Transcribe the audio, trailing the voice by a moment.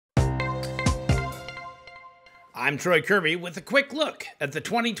I'm Troy Kirby with a quick look at the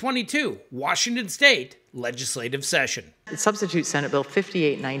 2022 Washington State legislative session. Substitute Senate Bill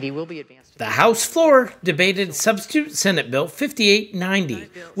 5890 will be advanced. The House floor debated Substitute Senate Bill 5890,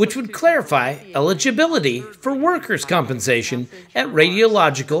 which would clarify eligibility for workers' compensation at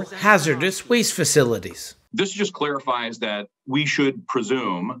radiological hazardous waste facilities. This just clarifies that we should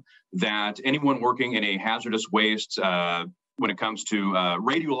presume that anyone working in a hazardous waste when it comes to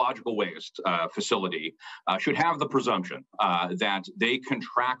radiological waste facility should have the presumption that they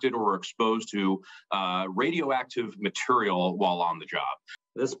contracted or were exposed to radioactive material while on the job.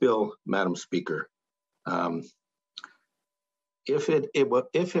 This bill, Madam Speaker, if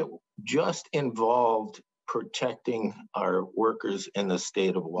it just involved protecting our workers in the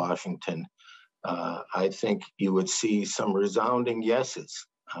state of Washington, I think you would see some resounding yeses.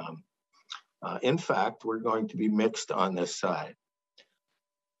 In fact, we're going to be mixed on this side.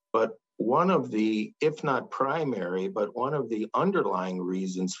 But one of the, if not primary, but one of the underlying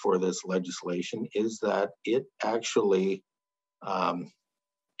reasons for this legislation is that it actually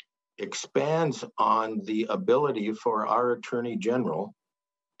expands on the ability for our Attorney General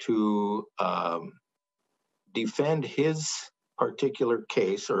to defend his particular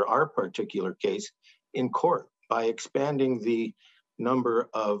case or our particular case in court by expanding the number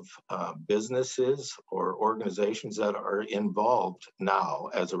of businesses or organizations that are involved now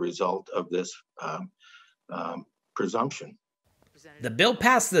as a result of this presumption. The bill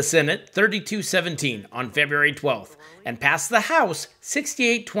passed the Senate 32-17 on February 12th and passed the House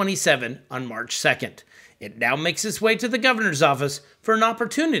 68-27 on March 2nd. It now makes its way to the governor's office for an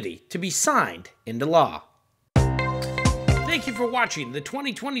opportunity to be signed into law. Thank you for watching the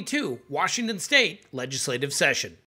 2022 Washington State legislative session.